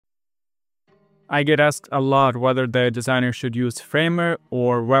I get asked a lot whether the designer should use Framer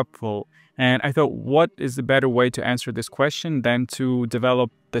or Webflow. And I thought, what is the better way to answer this question than to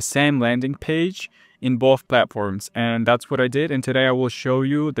develop the same landing page in both platforms? And that's what I did. And today I will show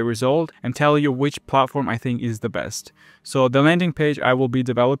you the result and tell you which platform I think is the best. So the landing page I will be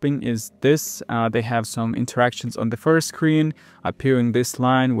developing is this. They have some interactions on the first screen, appearing this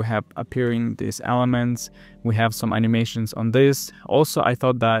line. We have appearing these elements. We have some animations on this. Also, I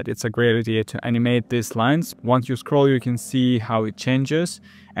thought that it's a great idea to animate these lines. Once you scroll, you can see how it changes.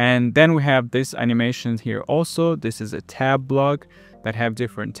 And then we have this animation here also. This is a tab block that have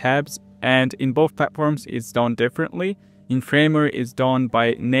different tabs. And in both platforms, it's done differently. In Framer, it's done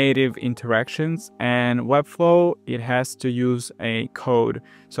by native interactions, and Webflow, it has to use a code.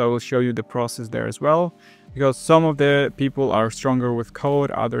 So I will show you the process there as well, because some of the people are stronger with code,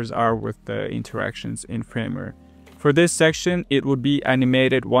 others are with the interactions in Framer. For this section, it would be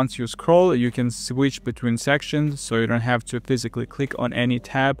animated once you scroll. You can switch between sections, so you don't have to physically click on any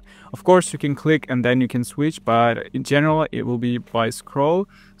tab. Of course, you can click and then you can switch, but in general, it will be by scroll.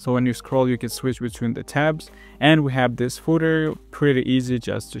 So when you scroll, you can switch between the tabs. And we have this footer, pretty easy,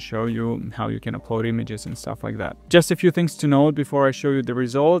 just to show you how you can upload images and stuff like that. Just a few things to note before I show you the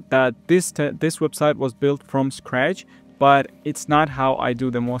result, that this website was built from scratch. But it's not how I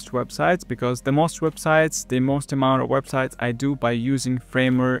do the most websites, because the most amount of websites I do by using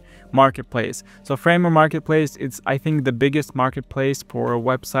Framer Marketplace. So Framer Marketplace, it's I think the biggest marketplace for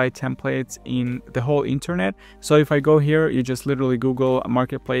website templates in the whole internet. So if I go here, you just literally Google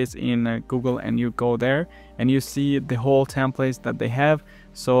Marketplace in Google and you go there and you see the whole templates that they have.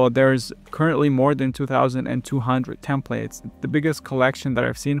 So there's currently more than 2,200 templates. The biggest collection that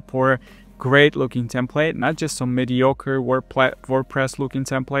I've seen for great looking template, not just some mediocre WordPress looking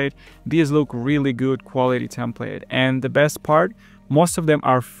template. These look really good quality template, and the best part, most of them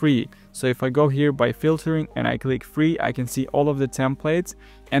are free. So if I go here by filtering and I click free, I can see all of the templates.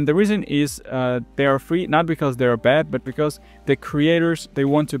 And the reason is they are free, not because they are bad, but because the creators, they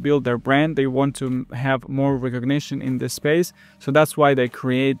want to build their brand, they want to have more recognition in this space. So that's why they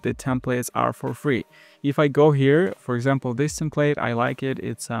create the templates are for free. If I go here, for example, this template, I like it.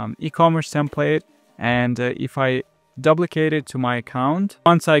 It's e-commerce template. And if I duplicate it to my account,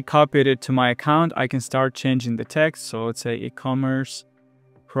 once I copied it to my account, I can start changing the text. So let's say e-commerce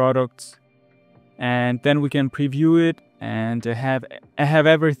products, and then we can preview it and have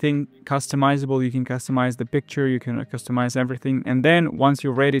everything customizable. You can customize the picture, you can customize everything. And then once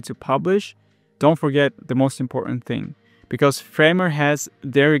you're ready to publish, don't forget the most important thing, because Framer has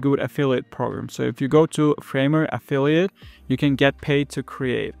very good affiliate program. So if you go to Framer affiliate, you can get paid to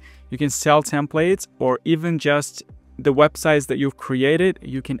create. You can sell templates, or even just the websites that you've created,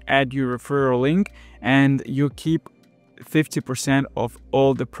 you can add your referral link and you keep 50% of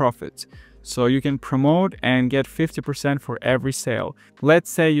all the profits. So you can promote and get 50% for every sale. Let's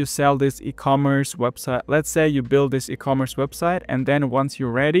say you sell this e-commerce website. Let's say you build this e-commerce website, and then once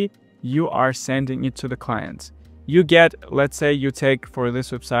you're ready, you are sending it to the clients. You get, let's say you take for this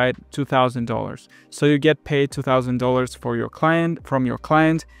website $2,000. So you get paid $2,000 for your client, from your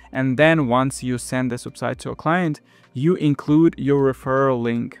client. And then once you send this website to a client, you include your referral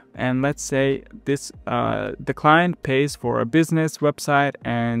link. And let's say this the client pays for a business website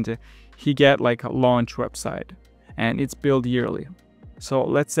and he get like a launch website, and it's billed yearly. So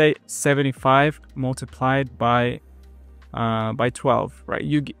let's say 75 multiplied by 12, right?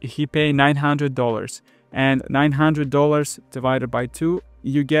 He pay $900. And $900 divided by 2,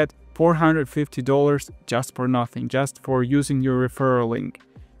 you get $450 just for nothing, just for using your referral link.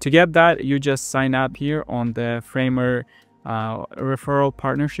 To get that, you just sign up here on the Framer referral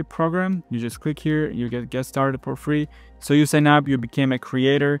partnership program. You just click here, you get started for free. So you sign up, you became a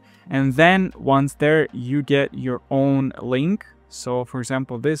creator, and then once there, you get your own link. So for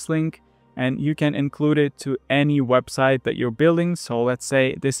example, this link, and you can include it to any website that you're building. So let's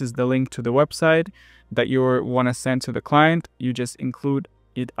say this is the link to the website that you want to send to the client. You just include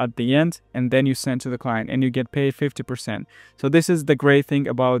it at the end, and then you send to the client, and you get paid 50%. So this is the great thing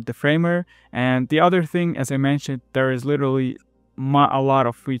about the Framer. And the other thing, as I mentioned, there is literally a lot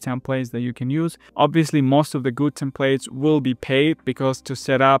of free templates that you can use. Obviously, most of the good templates will be paid, because to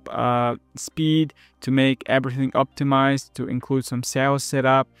set up speed, to make everything optimized, to include some sales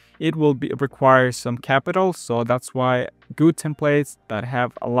setup, it will require some capital. So that's why good templates that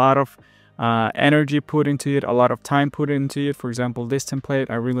have a lot of energy put into it, a lot of time put into it. For example, this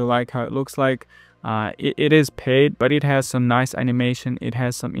template, I really like how it looks like. It is paid, but it has some nice animation. It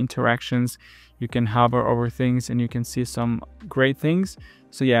has some interactions. You can hover over things and you can see some great things.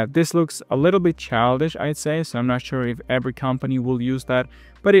 So yeah, this looks a little bit childish, I'd say. So I'm not sure if every company will use that,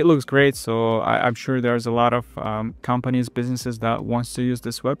 but it looks great. So I'm sure there's a lot of companies, businesses that wants to use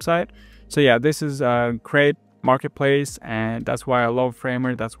this website. So yeah, this is a great marketplace, and that's why I love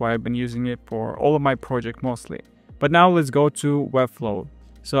Framer. That's why I've been using it for all of my projects mostly. But now let's go to Webflow.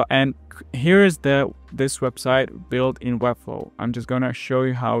 So, and here is this website built in Webflow. I'm just gonna show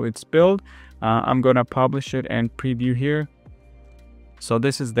you how it's built. I'm gonna publish it and preview here. So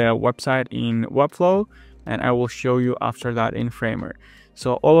this is the website in Webflow, and I will show you after that in Framer.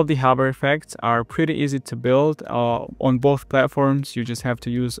 So all of the hover effects are pretty easy to build on both platforms. You just have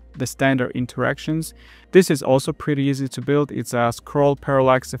to use the standard interactions. This is also pretty easy to build. It's a scroll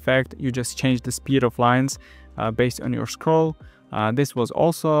parallax effect. You just change the speed of lines based on your scroll. This was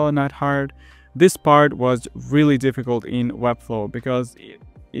also not hard. This part was really difficult in Webflow because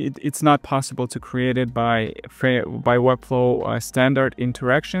it's not possible to create it by Webflow standard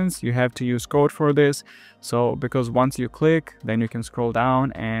interactions. You have to use code for this. So because once you click, then you can scroll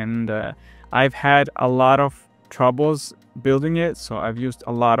down, and I've had a lot of troubles building it. So I've used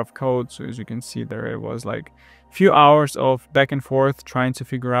a lot of code. So as you can see there, it was like a few hours of back and forth trying to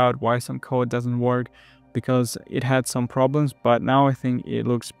figure out why some code doesn't work, because it had some problems, but now I think it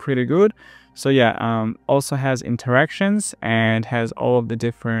looks pretty good. So yeah, also has interactions and has all of the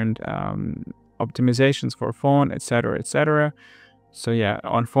different optimizations for phone, etc, etc. So yeah,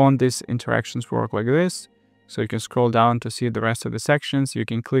 on phone these interactions work like this. So you can scroll down to see the rest of the sections. You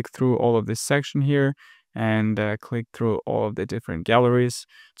can click through all of this section here and click through all of the different galleries.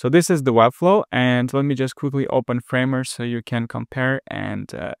 So this is the Webflow, and let me just quickly open Framer so you can compare and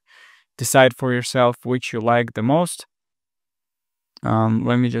decide for yourself which you like the most.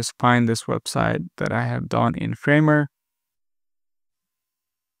 Let me just find this website that I have done in Framer.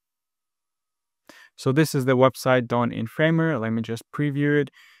 So this is the website done in Framer. Let me just preview it.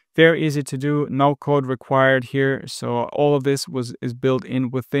 Very easy to do, no code required here. So all of this is built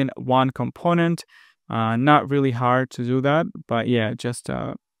in within one component. Not really hard to do that, but yeah,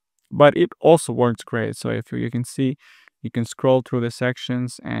 but it also works great. So if you can see, you can scroll through the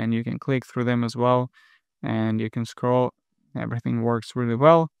sections and you can click through them as well, and you can scroll. Everything works really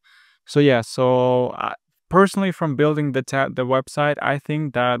well. So yeah, so personally, from building the website, I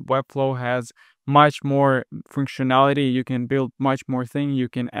think that Webflow has much more functionality. You can build much more things. You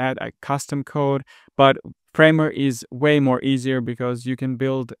can add a custom code, but Framer is way more easier because you can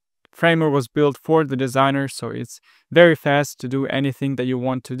build. Framer was built for the designer, so it's very fast to do anything that you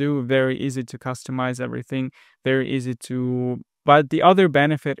want to do. Very easy to customize everything. Very easy to. But the other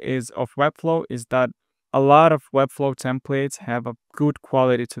benefit of Webflow is that a lot of Webflow templates have a good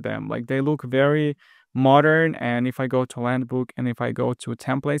quality to them. Like they look very modern. And if I go to Landbook and if I go to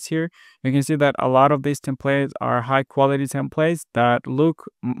templates here, you can see that a lot of these templates are high quality templates that look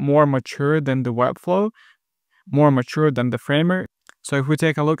more mature than the Webflow, more mature than the Framer. So if we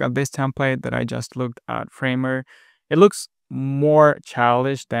take a look at this template that I just looked at Framer, it looks more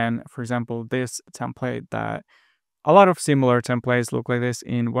childish than, for example, this template that a lot of similar templates look like this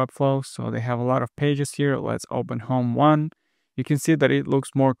in Webflow. So they have a lot of pages here. Let's open home one. You can see that it looks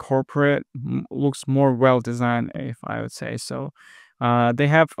more corporate, looks more well designed, if I would say so. They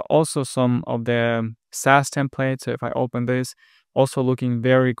have also some of the SaaS templates. So if I open this, also looking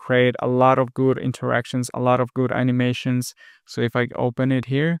very great, a lot of good interactions, a lot of good animations. So if I open it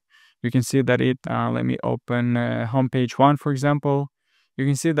here, you can see that let me open homepage one, for example. You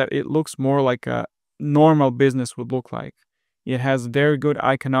can see that it looks more like a normal business would look like. It has very good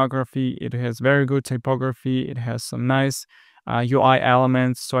iconography, it has very good typography, it has some nice UI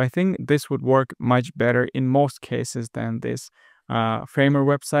elements. So I think this would work much better in most cases than this Framer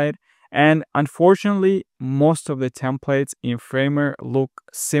website. And unfortunately, most of the templates in Framer look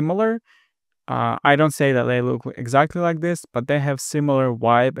similar. I don't say that they look exactly like this, but they have similar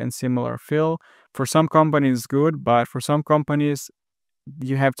vibe and similar feel. For some companies, good, but for some companies,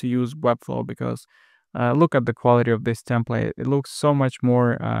 you have to use Webflow because look at the quality of this template. It looks so much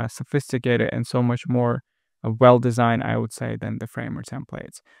more sophisticated and so much more well designed, I would say, than the Framer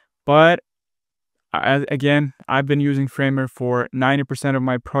templates. But again, I've been using Framer for 90% of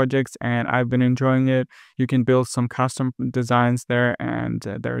my projects and I've been enjoying it. You can build some custom designs there, and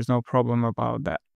there is no problem about that.